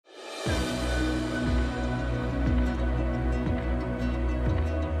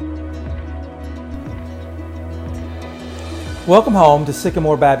Welcome home to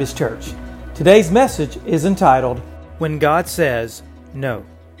Sycamore Baptist Church. Today's message is entitled, When God Says No.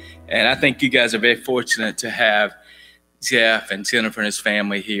 And I think you guys are very fortunate to have Jeff and Jennifer and his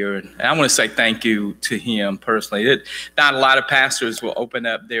family here. And I want to say thank you to him personally. Not a lot of pastors will open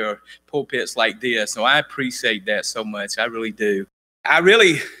up their pulpits like this, so I appreciate that so much. I really do. I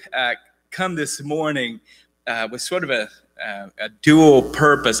really come this morning with sort of a dual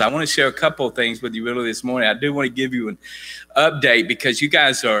purpose. I want to share a couple of things with you really this morning. I do want to give you an update because you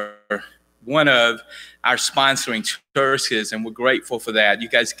guys are one of our sponsoring churches, and we're grateful for that. You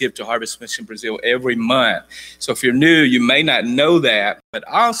guys give to Harvest Mission Brazil every month. So if you're new, you may not know that, but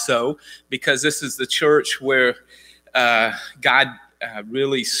also because this is the church where God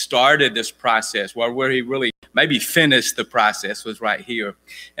really started this process, where he really maybe finished the process was right here.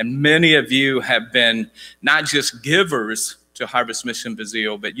 And many of you have been not just givers to Harvest Mission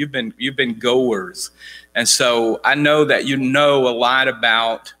Brazil, but you've been goers. And so I know that you know a lot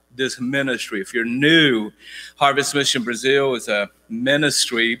about this ministry. If you're new, Harvest Mission Brazil is a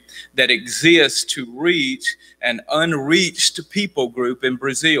ministry that exists to reach an unreached people group in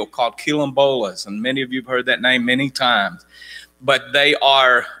Brazil called Quilombolas. And many of you have heard that name many times. But they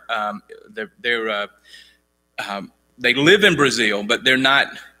are, they live in Brazil, but they're not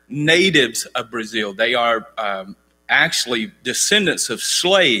natives of Brazil. They are actually descendants of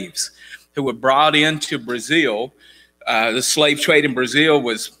slaves who were brought into Brazil. The slave trade in Brazil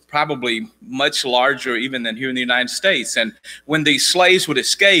was probably much larger even than here in the United States. And when these slaves would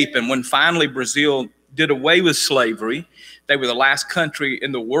escape, and when finally Brazil did away with slavery, they were the last country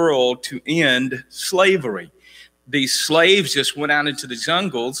in the world to end slavery. These slaves just went out into the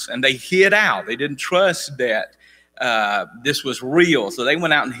jungles and they hid out. They didn't trust that this was real. So they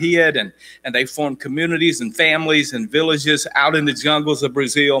went out and hid, and they formed communities and families and villages out in the jungles of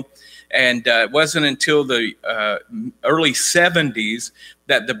Brazil. And it wasn't until the early 70s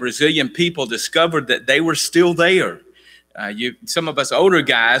that the Brazilian people discovered that they were still there. Some of us older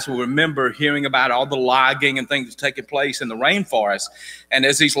guys will remember hearing about all the logging and things taking place in the rainforest. And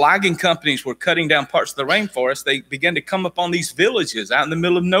as these logging companies were cutting down parts of the rainforest, they began to come upon these villages out in the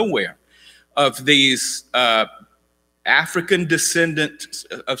middle of nowhere of these African descendants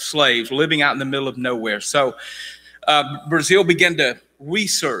of slaves living out in the middle of nowhere. So Brazil began to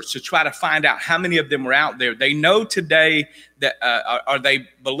research to try to find out how many of them were out there. They know today that, or they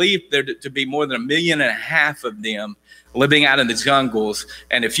believe there to be more than 1.5 million of them living out in the jungles.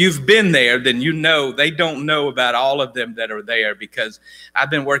 And if you've been there, then you know they don't know about all of them that are there, because I've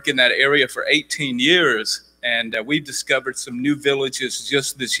been working that area for 18 years. And we've discovered some new villages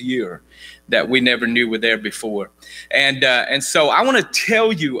just this year that we never knew were there before. And so I want to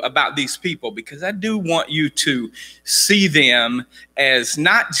tell you about these people, because I do want you to see them as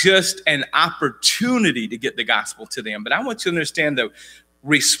not just an opportunity to get the gospel to them, but I want you to understand the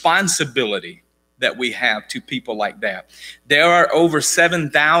responsibility that we have to people like that. There are over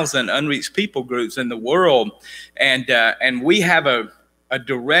 7,000 unreached people groups in the world, and we have a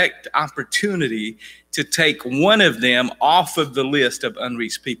direct opportunity to take one of them off of the list of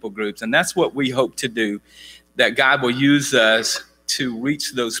unreached people groups. And that's what we hope to do, that God will use us to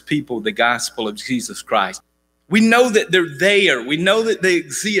reach those people the gospel of Jesus Christ. We know that they're there. We know that they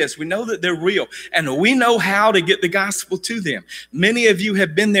exist. We know that they're real. And we know how to get the gospel to them. Many of you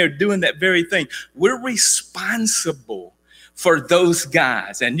have been there doing that very thing. We're responsible for those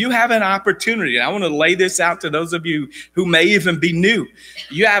guys. And you have an opportunity. And I want to lay this out to those of you who may even be new.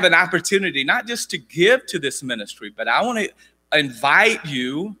 You have an opportunity not just to give to this ministry, but I want to invite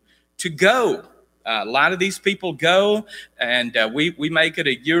you to go. A lot of these people go, and we make it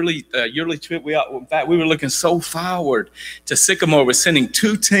a yearly trip. In fact, we were looking so forward to Sycamore. We're sending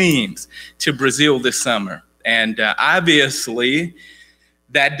 2 teams to Brazil this summer. And obviously,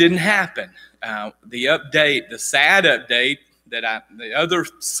 that didn't happen. The sad update, the other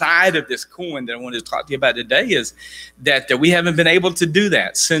side of this coin that I wanted to talk to you about today is that we haven't been able to do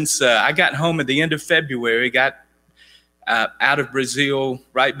that since I got home at the end of February, got out of Brazil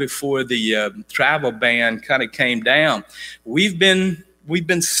right before the travel ban kind of came down. We've been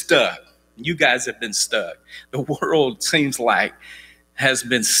stuck. You guys have been stuck. The world seems like has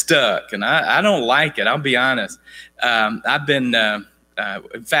been stuck, and I don't like it. I'll be honest. In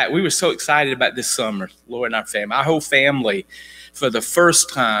fact, we were so excited about this summer, Laura and our family. Our whole family, for the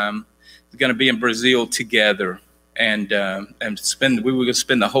first time, is going to be in Brazil together, and we were going to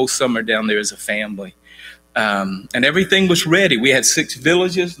spend the whole summer down there as a family. And everything was ready. We had 6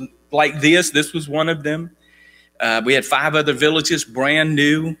 villages like this. This was one of them. We had 5 other villages, brand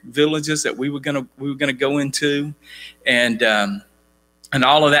new villages that we were gonna go into, and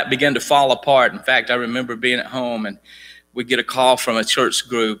all of that began to fall apart. In fact, I remember being at home and we get a call from a church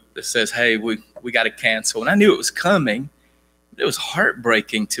group that says, hey, we got to cancel. And I knew it was coming. It was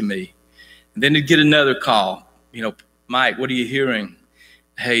heartbreaking to me. And then to get another call, Mike, what are you hearing?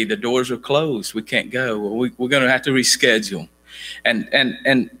 Hey, the doors are closed. We can't go. Well, we're going to have to reschedule. And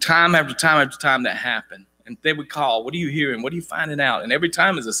time after time after time that happened. And they would call, what are you hearing? What are you finding out? And every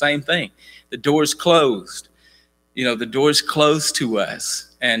time it's the same thing. The door's closed. The door's closed to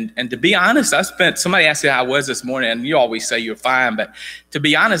us. And to be honest, somebody asked me how I was this morning, and you always say you're fine. But to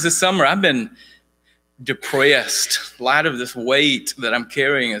be honest, this summer I've been depressed. A lot of this weight that I'm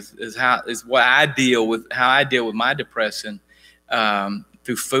carrying is how I deal with my depression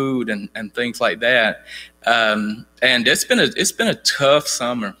through food and things like that. And it's been a tough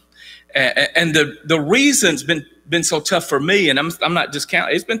summer. And the reason's been so tough for me, and I'm not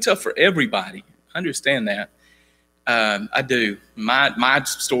discounting. It's been tough for everybody. I understand that. I do. My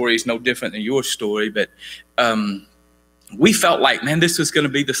story is no different than your story, but we felt like, man, this was going to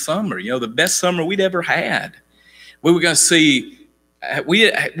be the summer. The best summer we'd ever had. We were going to see.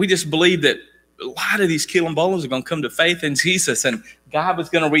 We just believed that a lot of these Quilombolas are going to come to faith in Jesus, and God was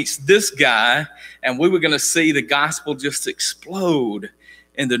going to reach this guy, and we were going to see the gospel just explode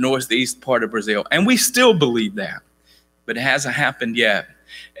in the northeast part of Brazil. And we still believe that, but it hasn't happened yet.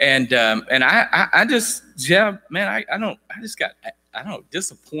 And I just got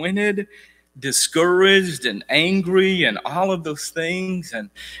disappointed, discouraged, and angry, and all of those things.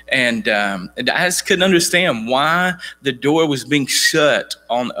 And I just couldn't understand why the door was being shut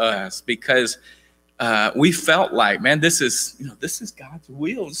on us, because we felt like, man, this is God's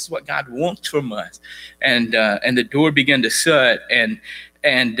will. This is what God wants from us. And the door began to shut. And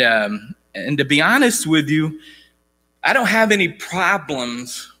to be honest with you, I don't have any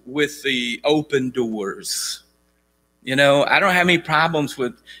problems with the open doors. I don't have any problems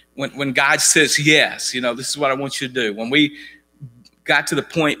with when God says yes. This is what I want you to do. When we got to the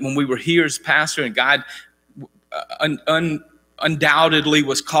point when we were here as pastor and God undoubtedly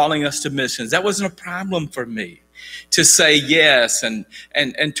was calling us to missions, that wasn't a problem for me to say yes and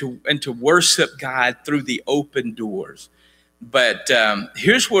to worship God through the open doors. But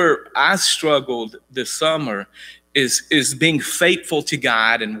here's where I struggled this summer is being faithful to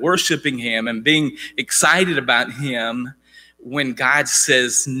God and worshiping Him and being excited about Him when God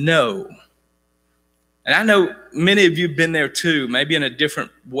says no. And I know many of you have been there too, maybe in a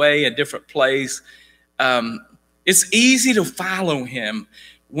different way, a different place. It's easy to follow Him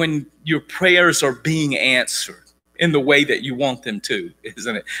when your prayers are being answered in the way that you want them to,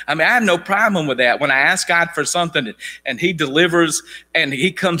 isn't it? I mean, I have no problem with that. When I ask God for something and He delivers and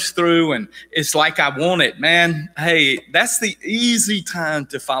He comes through and it's like I want it, man, hey, that's the easy time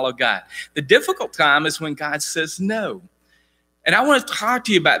to follow God. The difficult time is when God says no. And I want to talk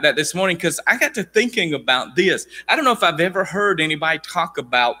to you about that this morning because I got to thinking about this. I don't know if I've ever heard anybody talk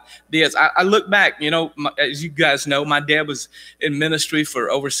about this. I look back, as you guys know, my dad was in ministry for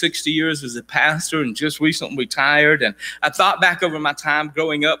over 60 years as a pastor and just recently retired. And I thought back over my time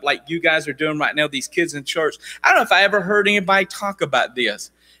growing up like you guys are doing right now, these kids in church. I don't know if I ever heard anybody talk about this.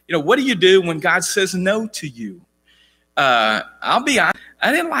 What do you do when God says no to you? I'll be honest,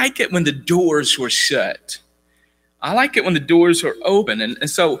 I didn't like it when the doors were shut. I like it when the doors are open. And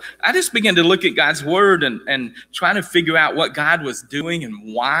so I just began to look at God's word and trying to figure out what God was doing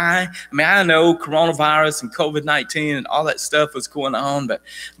and why. I mean, I know coronavirus and COVID-19 and all that stuff was going on,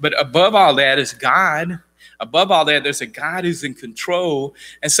 but above all that is God. Above all that, there's a God who's in control.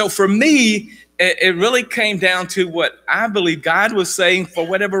 And so for me, it really came down to what I believe God was saying for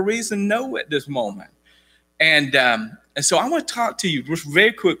whatever reason, no at this moment. And so I want to talk to you just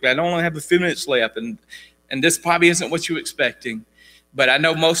very quickly. I only have a few minutes left, and this probably isn't what you're expecting, but I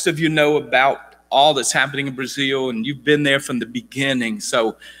know most of you know about all that's happening in Brazil, and you've been there from the beginning.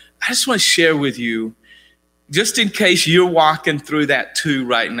 So I just want to share with you, just in case you're walking through that too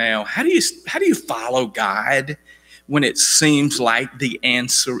right now, how do you follow God when it seems like the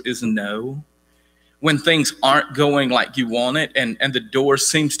answer is no? When things aren't going like you want it, and the door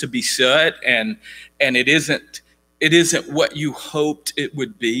seems to be shut, and it isn't what you hoped it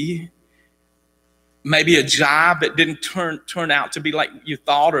would be. Maybe a job that didn't turn out to be like you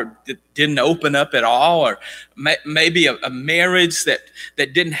thought, or didn't open up at all, or maybe a marriage that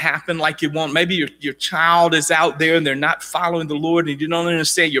didn't happen like you want. Maybe your child is out there and they're not following the Lord, and you don't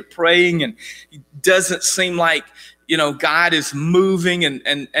understand. You're praying and it doesn't seem like God is moving,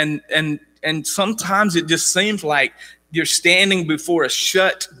 and sometimes it just seems like you're standing before a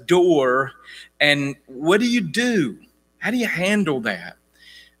shut door. And what do you do? How do you handle that?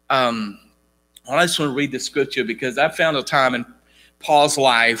 I just want to read the scripture because I found a time in Paul's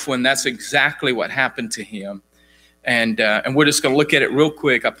life when that's exactly what happened to him. And we're just going to look at it real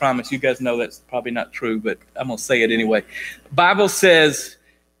quick. I promise you guys know that's probably not true, but I'm going to say it anyway. The Bible says,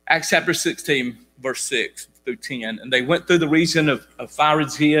 Acts chapter 16, verse 6 through 10, and they went through the region of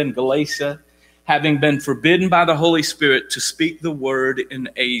Phrygia and Galatia, having been forbidden by the Holy Spirit to speak the word in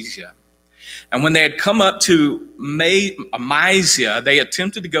Asia. And when they had come up to Mysia, they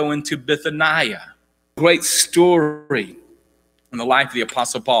attempted to go into Bithynia. Great story in the life of the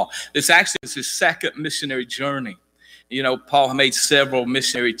Apostle Paul. This actually is his second missionary journey. You know, Paul made several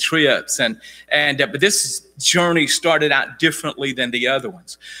missionary trips, but this journey started out differently than the other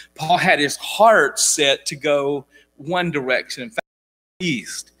ones. Paul had his heart set to go one direction, in fact,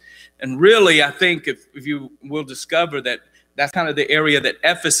 east. And really, I think if you will discover that that's kind of the area that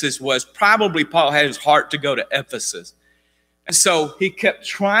Ephesus was, probably Paul had his heart to go to Ephesus. And so he kept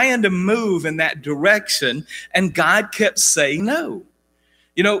trying to move in that direction, and God kept saying no.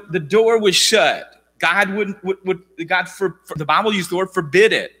 You know, the door was shut. God the Bible used the word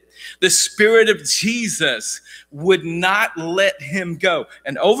forbid it. The Spirit of Jesus would not let him go.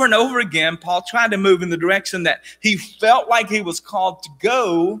 And over again, Paul tried to move in the direction that he felt like he was called to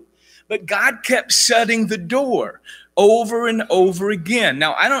go, but God kept shutting the door over and over again.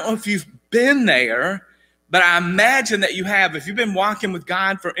 Now, I don't know if you've been there, but I imagine that you have. If you've been walking with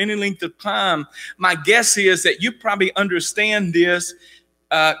God for any length of time, my guess is that you probably understand this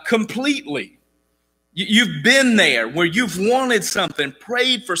completely. You've been there where you've wanted something,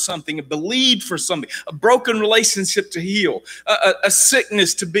 prayed for something, and believed for something, a broken relationship to heal, a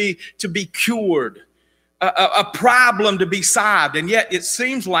sickness to be cured, a problem to be solved. And yet it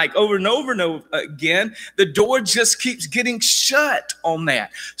seems like over and over again, the door just keeps getting shut on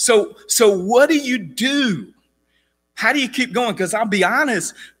that. So what do you do? How do you keep going? Because I'll be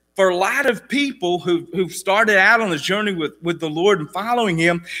honest, for a lot of people who've started out on this journey with the Lord and following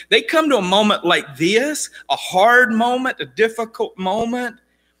him, they come to a moment like this, a hard moment, a difficult moment,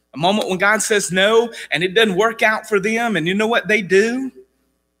 a moment when God says no, and it doesn't work out for them. And you know what they do?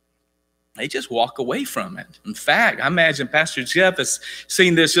 They just walk away from it. In fact, I imagine Pastor Jeff has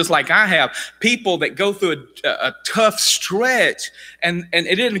seen this just like I have. People that go through a tough stretch and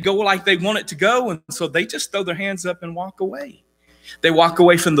it didn't go like they want it to go. And so they just throw their hands up and walk away. They walk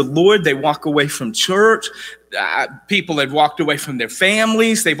away from the Lord. They walk away from church. People have walked away from their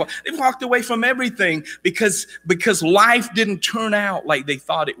families. They've walked away from everything because life didn't turn out like they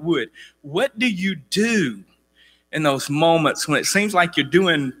thought it would. What do you do in those moments when it seems like you're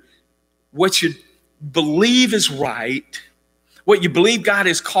doing what you believe is right, what you believe God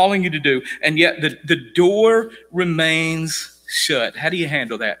is calling you to do, and yet the door remains shut? How do you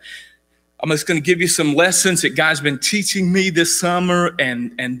handle that? I'm just going to give you some lessons that God's been teaching me this summer,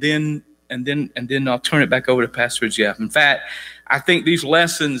 and then I'll turn it back over to Pastor Jeff. In fact, I think these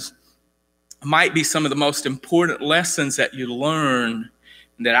lessons might be some of the most important lessons that you learn,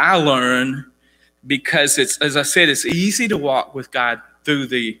 that I learn, because it's, as I said, it's easy to walk with God through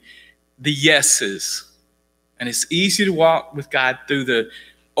the yeses, and it's easy to walk with God through the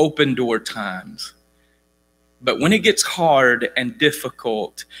open door times. But when it gets hard and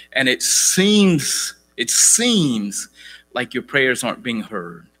difficult, and it seems like your prayers aren't being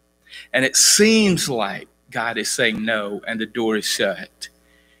heard, and it seems like God is saying no and the door is shut,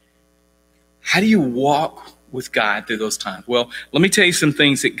 how do you walk with God through those times? Well, let me tell you some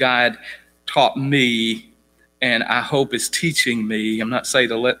things that God taught me, and I hope is teaching me. I'm not saying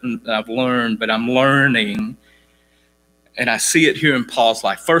that I've learned, but I'm learning, and I see it here in Paul's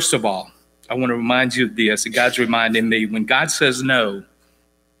life. First of all, I want to remind you of this, that God's reminding me, when God says no,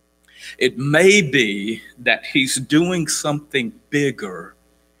 it may be that he's doing something bigger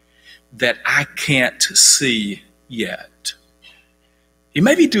that I can't see yet. He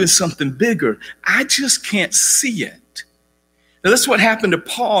may be doing something bigger. I just can't see it. Now, that's what happened to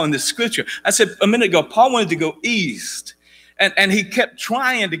Paul in the scripture. I said a minute ago, Paul wanted to go east, and he kept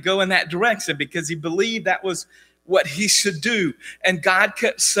trying to go in that direction because he believed that was what he should do. And God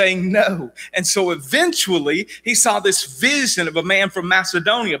kept saying no. And so eventually he saw this vision of a man from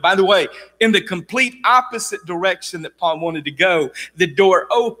Macedonia. By the way, in the complete opposite direction that Paul wanted to go, the door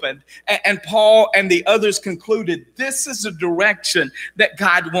opened, and Paul and the others concluded this is a direction that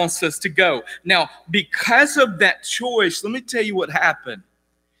God wants us to go. Now, because of that choice, let me tell you what happened.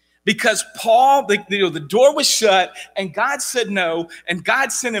 Because Paul, the door was shut, and God said no, and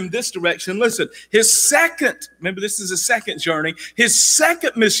God sent him this direction. Listen, remember this is his second journey, his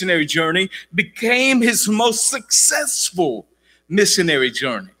second missionary journey became his most successful missionary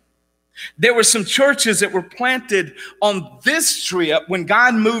journey. There were some churches that were planted on this trip when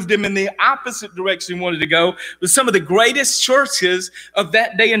God moved him in the opposite direction he wanted to go. It was some of the greatest churches of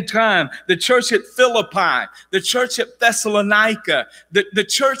that day and time. The church at Philippi, the church at Thessalonica, the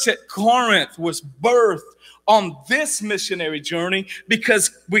church at Corinth was birthed on this missionary journey because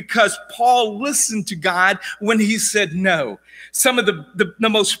Paul listened to God when he said no. Some of the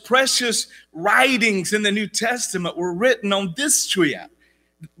most precious writings in the New Testament were written on this trip.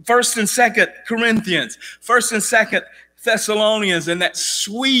 1st and 2nd Corinthians, 1st and 2nd Thessalonians, and that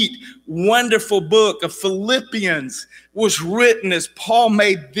sweet, wonderful book of Philippians was written as Paul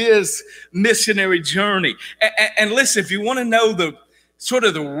made this missionary journey. And listen, if you want to know the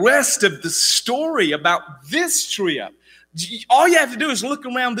rest of the story about this trip, all you have to do is look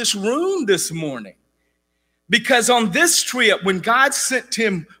around this room this morning. Because on this trip, when God sent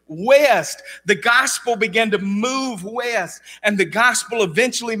him west, the gospel began to move west, and the gospel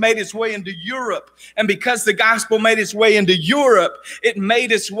eventually made its way into Europe. And because the gospel made its way into Europe, it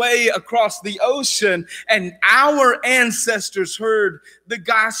made its way across the ocean, and our ancestors heard the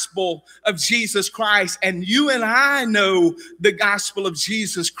gospel of Jesus Christ. And you and I know the gospel of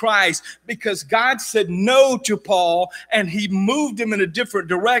Jesus Christ because God said no to Paul, and he moved him in a different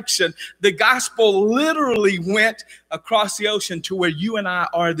direction. The gospel literally went across the ocean to where you and I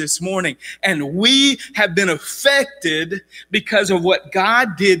are this morning. And we have been affected because of what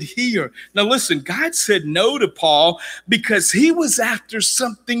God did here. Now listen, God said no to Paul because he was after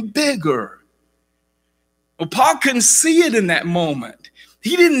something bigger. Well, Paul couldn't see it in that moment.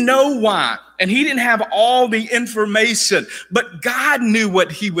 He didn't know why, and he didn't have all the information, but God knew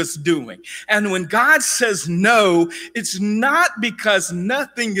what he was doing. And when God says no, it's not because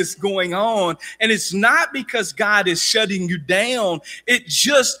nothing is going on, and it's not because God is shutting you down. It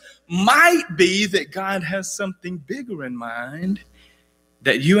just might be that God has something bigger in mind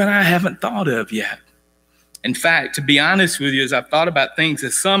that you and I haven't thought of yet. In fact, to be honest with you, as I've thought about things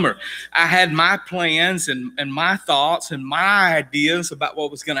this summer, I had my plans and my thoughts and my ideas about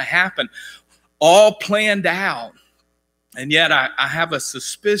what was going to happen all planned out. And yet I have a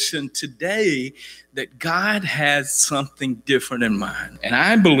suspicion today that God has something different in mind. And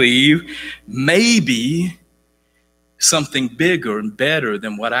I believe maybe something bigger and better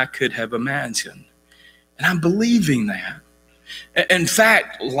than what I could have imagined. And I'm believing that. In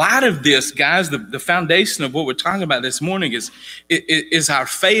fact, a lot of this, guys, the foundation of what we're talking about this morning is our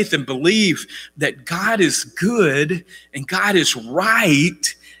faith and belief that God is good and God is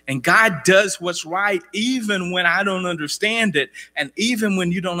right and God does what's right even when I don't understand it and even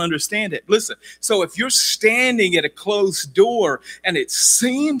when you don't understand it. Listen, so if you're standing at a closed door and it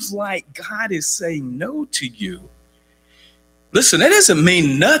seems like God is saying no to you, listen, that doesn't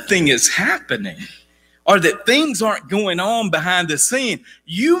mean nothing is happening or that things aren't going on behind the scene.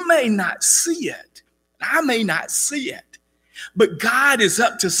 You may not see it. I may not see it. But God is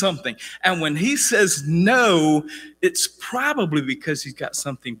up to something. And when he says no, it's probably because he's got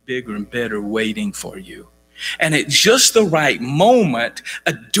something bigger and better waiting for you. And at just the right moment,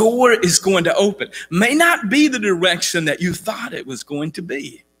 a door is going to open. May not be the direction that you thought it was going to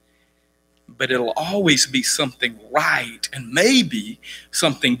be, but it'll always be something right and maybe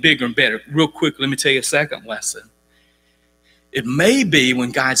something bigger and better. Real quick, let me tell you a second lesson. It may be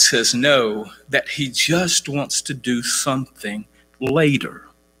when God says no that he just wants to do something later.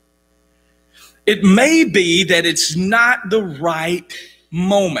 It may be that it's not the right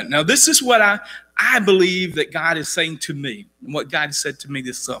moment. Now, this is what I believe that God is saying to me, and what God said to me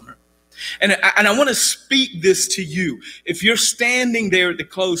this summer. And I want to speak this to you. If you're standing there at the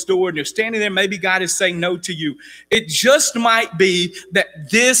closed door and you're standing there, maybe God is saying no to you. It just might be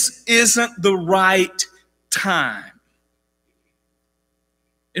that this isn't the right time.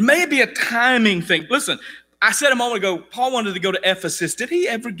 It may be a timing thing. Listen, I said a moment ago, Paul wanted to go to Ephesus. Did he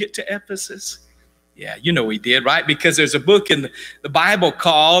ever get to Ephesus? Yeah, you know he did, right? Because there's a book in the Bible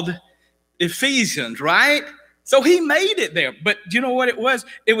called Ephesians, right? So he made it there. But you know what it was?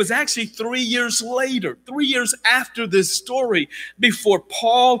 It was actually 3 years later, 3 years after this story, before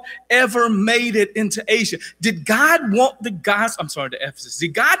Paul ever made it into Asia. Did God want the gospel? I'm sorry, to Ephesus.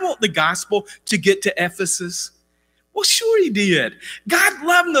 Did God want the gospel to get to Ephesus? Well, sure he did. God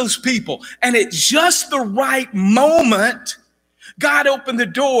loved those people. And at just the right moment, God opened the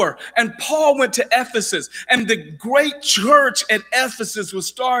door and Paul went to Ephesus and the great church at Ephesus was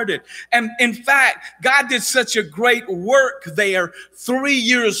started. And in fact, God did such a great work there 3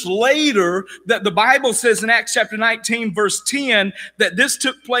 years later that the Bible says in Acts chapter 19, verse 10, that this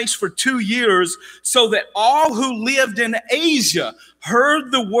took place for 2 years so that all who lived in Asia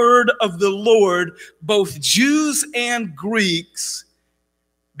heard the word of the Lord, both Jews and Greeks.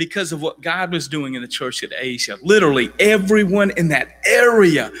 because of what God was doing in the church at Asia. Literally, everyone in that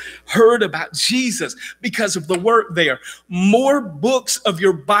area heard about Jesus because of the work there. More books of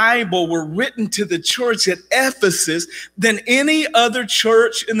your Bible were written to the church at Ephesus than any other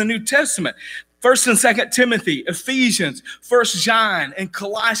church in the New Testament. 1st and 2nd Timothy, Ephesians, 1st John, and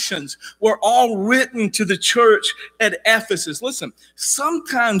Colossians were all written to the church at Ephesus. Listen,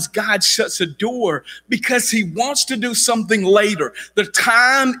 sometimes God shuts a door because he wants to do something later. The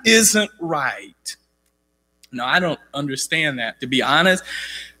time isn't right. No, I don't understand that, to be honest.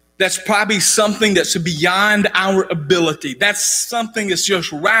 That's probably something that's beyond our ability. That's something that's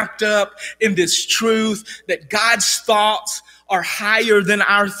just wrapped up in this truth that God's thoughts are higher than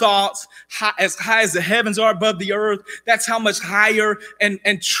our thoughts, as high as the heavens are above the earth. That's how much higher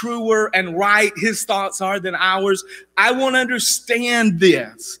and truer and right his thoughts are than ours. I won't understand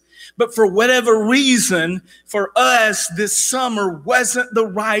this. But for whatever reason, for us, this summer wasn't the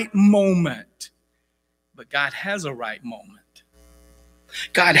right moment. But God has a right moment.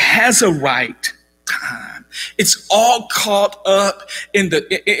 God has a right time. It's all caught up in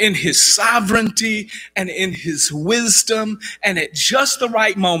his sovereignty and in his wisdom, and at just the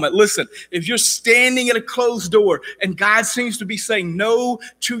right moment. Listen, if you're standing at a closed door and God seems to be saying no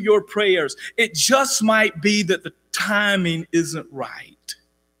to your prayers, it just might be that the timing isn't right.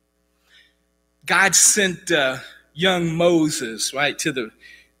 God sent young Moses, right, to the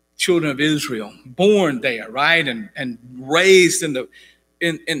children of Israel, born there, right, and raised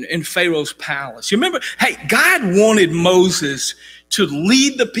in Pharaoh's palace. You remember, hey, God wanted Moses to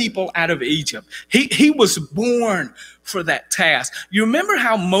lead the people out of Egypt. He was born for that task. You remember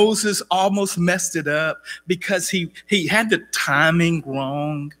how Moses almost messed it up because he had the timing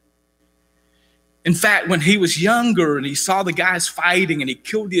wrong? In fact, when he was younger and he saw the guys fighting and he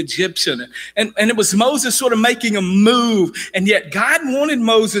killed the Egyptian, and it was Moses sort of making a move, and yet God wanted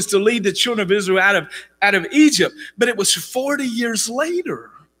Moses to lead the children of Israel out of Egypt, but it was 40 years later.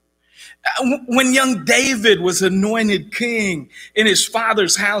 When young David was anointed king in his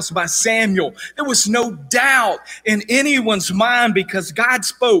father's house by Samuel, there was no doubt in anyone's mind because God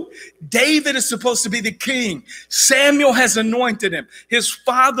spoke. David is supposed to be the king. Samuel has anointed him. His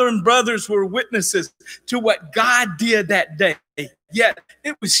father and brothers were witnesses to what God did that day. Yet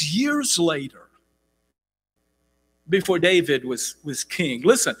it was years later before David was king.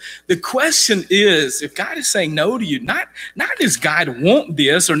 Listen, the question is, if God is saying no to you, not does God want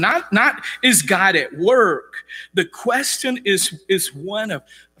this, or not is God at work. The question is one of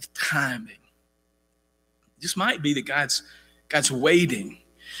timing. This might be that God's waiting,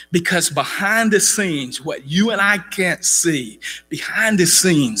 because behind the scenes, what you and I can't see, behind the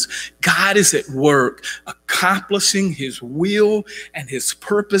scenes, God is at work accomplishing his will and his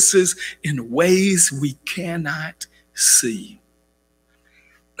purposes in ways we cannot see.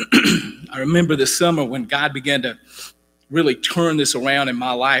 I remember the summer when God began to really turn this around in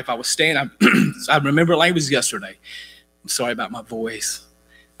my life. I was staying, I remember like it was yesterday. I'm sorry about my voice.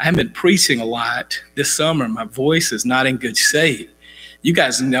 I haven't been preaching a lot this summer. My voice is not in good shape. You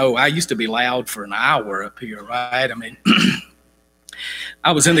guys know I used to be loud for an hour up here, right? I mean,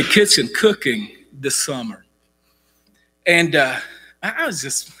 I was in the kitchen cooking this summer. And I was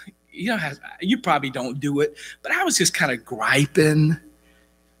just, you know, you probably don't do it, but I was just kind of griping,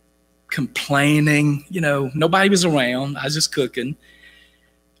 complaining. You know, nobody was around. I was just cooking.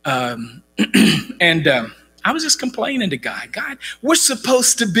 And I was just complaining to God. God, we're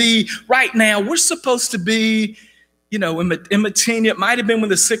supposed to be, right now, we're supposed to be, you know, in Matina. It might have been when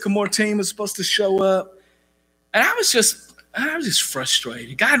the Sycamore team was supposed to show up. And I was just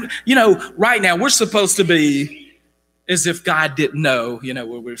frustrated. God, you know, right now, we're supposed to be, as if God didn't know, you know,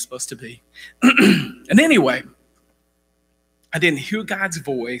 where we were supposed to be. And anyway, I didn't hear God's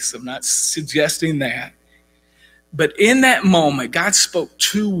voice. I'm not suggesting that. But in that moment, God spoke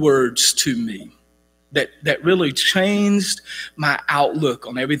 2 words to me that really changed my outlook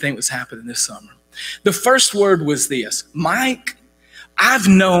on everything that was happening this summer. The first word was this: Mike, I've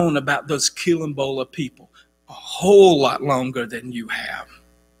known about those Quilombola people a whole lot longer than you have.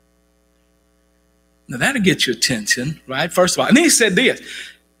 Now, that'll get your attention, right? First of all. And then he said this.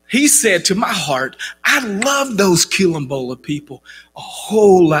 He said to my heart, I love those Quilombola people a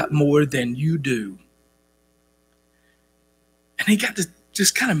whole lot more than you do. And he got to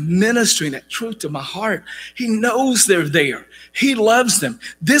just kind of ministering that truth to my heart. He knows they're there. He loves them.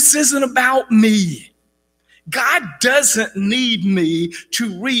 This isn't about me. God doesn't need me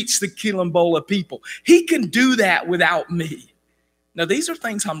to reach the Quilombola people. He can do that without me. Now, these are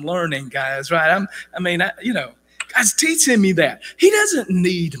things I'm learning, guys, right? God's teaching me that. He doesn't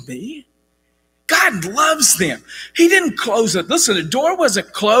need me. God loves them. He didn't close it. Listen, the door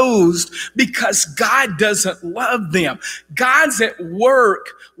wasn't closed because God doesn't love them. God's at work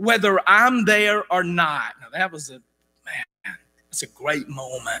whether I'm there or not. Now that's a great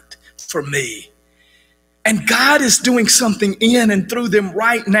moment for me. And God is doing something in and through them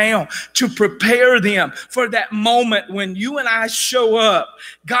right now to prepare them for that moment when you and I show up.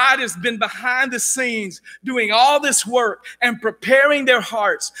 God has been behind the scenes doing all this work and preparing their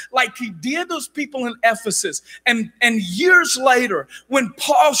hearts like he did those people in Ephesus. And years later, when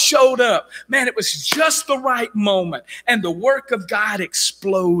Paul showed up, man, it was just the right moment. And the work of God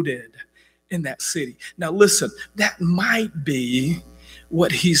exploded in that city. Now listen, that might be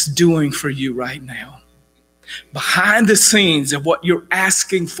what he's doing for you right now. Behind the scenes of what you're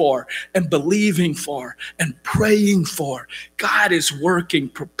asking for and believing for and praying for, God is working,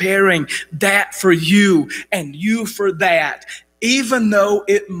 preparing that for you and you for that, even though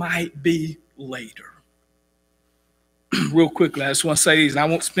it might be later. Real quickly, I just want to say these, and I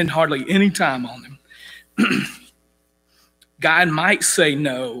won't spend hardly any time on them. God might say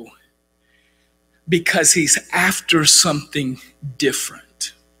no because he's after something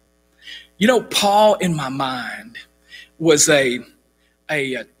different. You know, Paul, in my mind, was a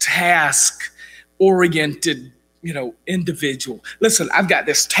task-oriented, individual. Listen, I've got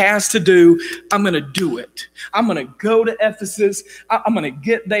this task to do. I'm going to do it. I'm going to go to Ephesus. I'm going to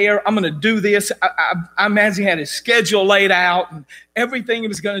get there. I'm going to do this. I imagine he had his schedule laid out and everything he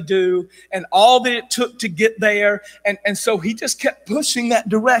was going to do and all that it took to get there. And so he just kept pushing that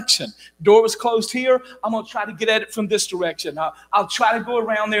direction. Door was closed here. I'm going to try to get at it from this direction. I'll try to go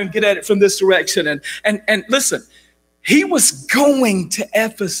around there and get at it from this direction. And listen, he was going to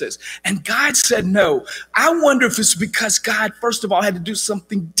Ephesus, and God said no. I wonder if it's because God, first of all, had to do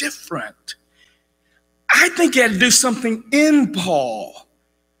something different. I think he had to do something in Paul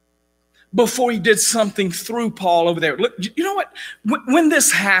before he did something through Paul over there. Look, you know what? When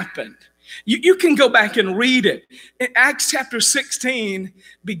this happened, you can go back and read it. In Acts chapter 16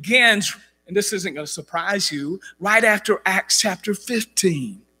 begins, and this isn't going to surprise you, right after Acts chapter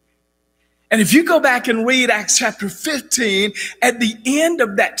 15. And if you go back and read Acts chapter 15, at the end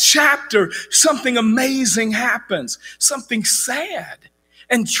of that chapter, something amazing happens. Something sad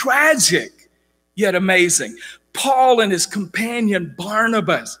and tragic, yet amazing. Paul and his companion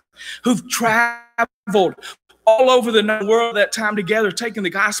Barnabas, who've traveled all over the world that time together, taking the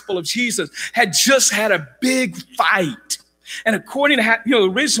gospel of Jesus, had just had a big fight. And according to the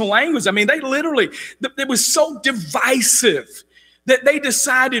original language, it was so divisive that they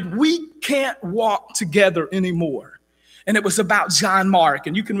decided we can't walk together anymore. And it was about John Mark.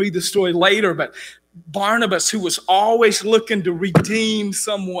 And you can read the story later, but Barnabas, who was always looking to redeem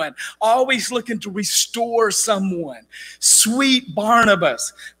someone, always looking to restore someone. Sweet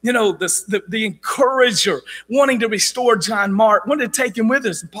Barnabas, the encourager, wanting to restore John Mark, wanted to take him with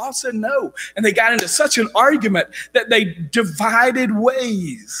us. And Paul said no. And they got into such an argument that they divided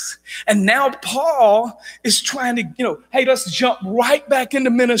ways. And now Paul is trying to, hey, let's jump right back into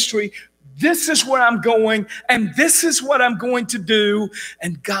ministry. This is where I'm going, and this is what I'm going to do.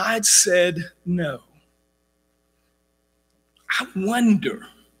 And God said no. I wonder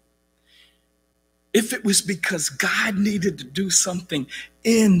if it was because God needed to do something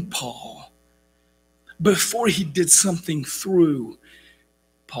in Paul before he did something through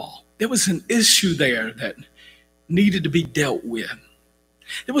Paul. There was an issue there that needed to be dealt with.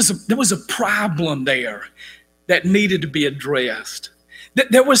 There was a problem there that needed to be addressed.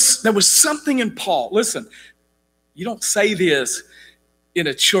 There was something in Paul. Listen, you don't say this in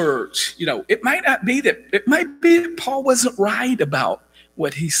a church. It might be that Paul wasn't right about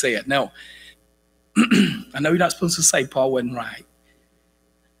what he said. No, I know you're not supposed to say Paul wasn't right.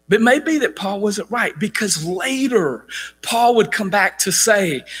 But it may be that Paul wasn't right because later Paul would come back to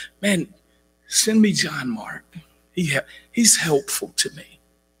say, man, send me John Mark. He's helpful to me.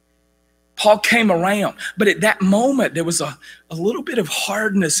 Paul came around, but at that moment, there was a little bit of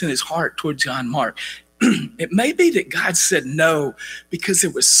hardness in his heart toward John Mark. It may be that God said no because there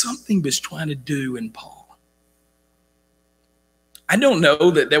was something he was trying to do in Paul. I don't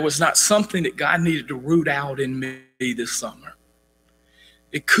know that there was not something that God needed to root out in me this summer.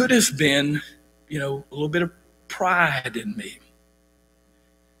 It could have been, a little bit of pride in me.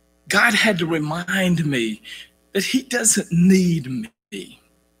 God had to remind me that he doesn't need me.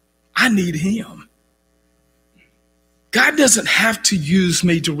 I need him. God doesn't have to use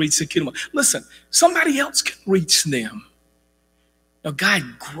me to reach the kingdom. Listen, somebody else can reach them. Now,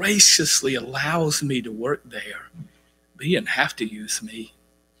 God graciously allows me to work there, but he doesn't have to use me.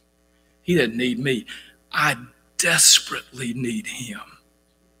 He doesn't need me. I desperately need him.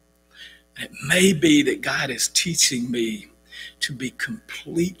 It may be that God is teaching me to be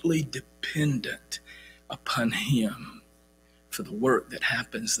completely dependent upon Him for the work that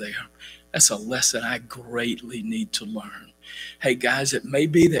happens there. That's a lesson I greatly need to learn. Hey guys, it may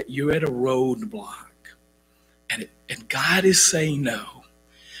be that you're at a roadblock and God is saying no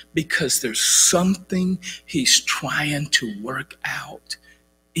because there's something He's trying to work out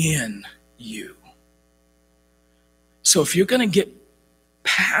in you. So if you're going to get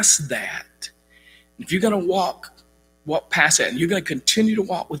past that, if you're going to walk past that, and you're going to continue to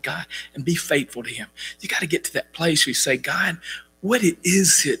walk with God and be faithful to Him, you got to get to that place where you say, God, what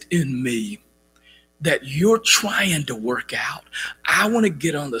is it in me that you're trying to work out? I want to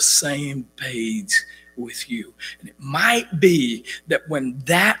get on the same page with you. And it might be that when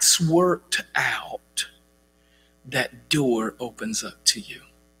that's worked out, that door opens up to you.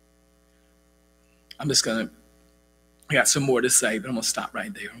 I got some more to say, but I'm going to stop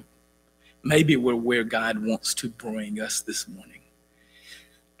right there. Maybe we're where God wants to bring us this morning.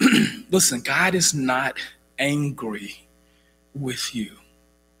 Listen, God is not angry with you.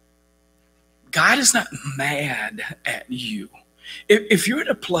 God is not mad at you. If you're at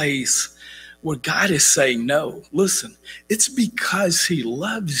a place where God is saying no, listen, it's because He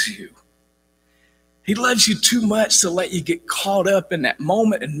loves you. He loves you too much to let you get caught up in that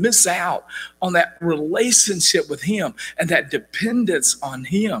moment and miss out on that relationship with Him and that dependence on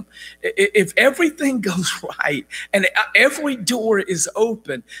Him. If everything goes right and every door is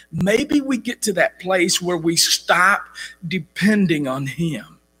open, maybe we get to that place where we stop depending on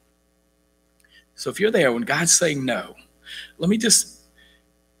Him. So if you're there when God's saying no, let me just,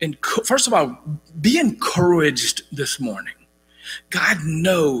 first of all, be encouraged this morning. God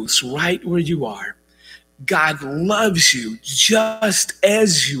knows right where you are. God loves you just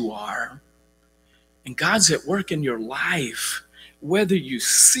as you are. And God's at work in your life, whether you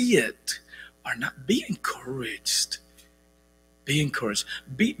see it or not. Be encouraged. Be encouraged.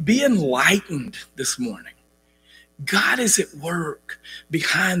 Be enlightened this morning. God is at work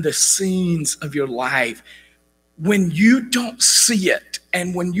behind the scenes of your life when you don't see it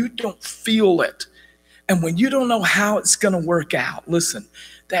and when you don't feel it and when you don't know how it's going to work out. Listen,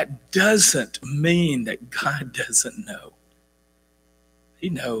 that doesn't mean that God doesn't know. He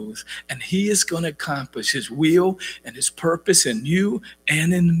knows, and He is going to accomplish His will and His purpose in you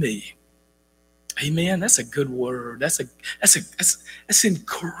and in me. Amen. That's a good word. That's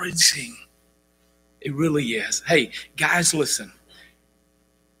encouraging. It really is. Hey, guys, listen.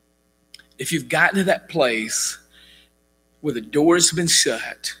 If you've gotten to that place where the door's been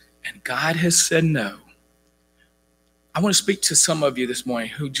shut and God has said no, I want to speak to some of you this morning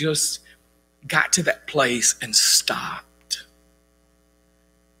who just got to that place and stopped.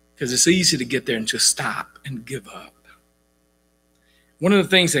 Because it's easy to get there and just stop and give up. One of the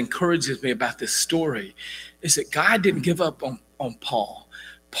things that encourages me about this story is that God didn't give up on Paul.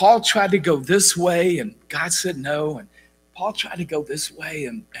 Paul tried to go this way and God said no. And Paul tried to go this way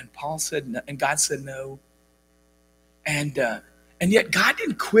and Paul said no, and God said no. And yet God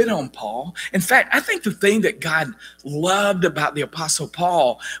didn't quit on Paul. In fact, I think the thing that God loved about the Apostle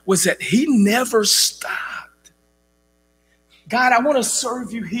Paul was that he never stopped. God, I want to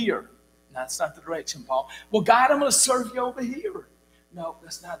serve you here. No, that's not the direction, Paul. Well, God, I'm going to serve you over here. No,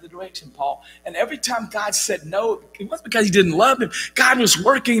 that's not the direction, Paul. And every time God said no, it wasn't because He didn't love him. God was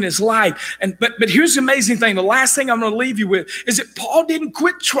working in his life. But here's the amazing thing. The last thing I'm going to leave you with is that Paul didn't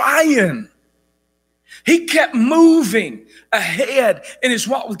quit trying. He kept moving ahead in his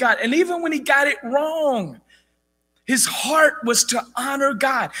walk with God. And even when he got it wrong, his heart was to honor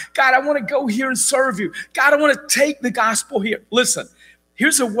God. God, I want to go here and serve you. God, I want to take the gospel here. Listen,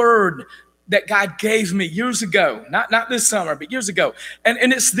 here's a word that God gave me years ago, not this summer, but years ago.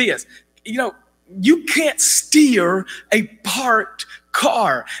 And it's this, you can't steer a parked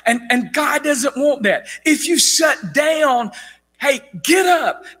car. And God doesn't want that. If you shut down, hey, get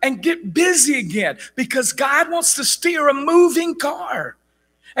up and get busy again because God wants to steer a moving car.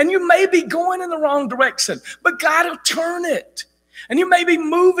 And you may be going in the wrong direction, but God will turn it. And you may be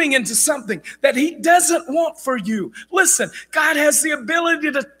moving into something that He doesn't want for you. Listen, God has the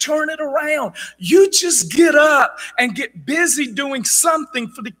ability to turn it around. You just get up and get busy doing something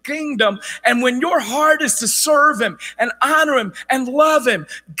for the kingdom. And when your heart is to serve Him and honor Him and love Him,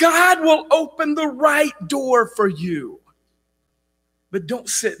 God will open the right door for you. But don't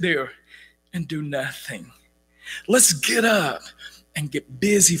sit there and do nothing. Let's get up and get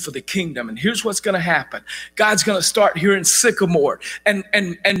busy for the kingdom. And here's what's going to happen. God's going to start here in Sycamore, and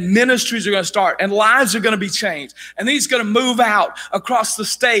ministries are going to start, and lives are going to be changed. And He's going to move out across the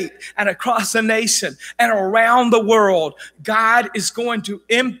state and across the nation and around the world. God is going to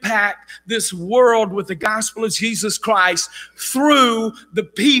impact this world with the gospel of Jesus Christ through the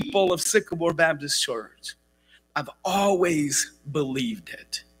people of Sycamore Baptist Church. I've always believed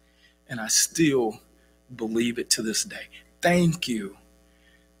it, and I still believe it to this day. Thank you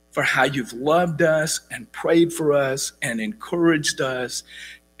for how you've loved us and prayed for us and encouraged us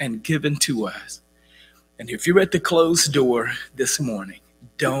and given to us. And if you're at the closed door this morning,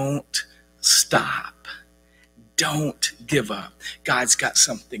 don't stop. Don't give up. God's got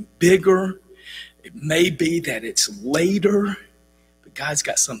something bigger. It may be that it's later, but God's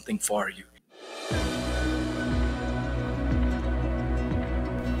got something for you.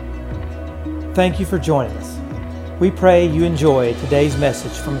 Thank you for joining us. We pray you enjoyed today's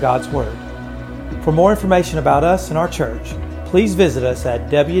message from God's Word. For more information about us and our church, please visit us at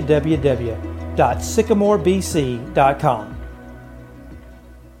www.sycamorebc.com.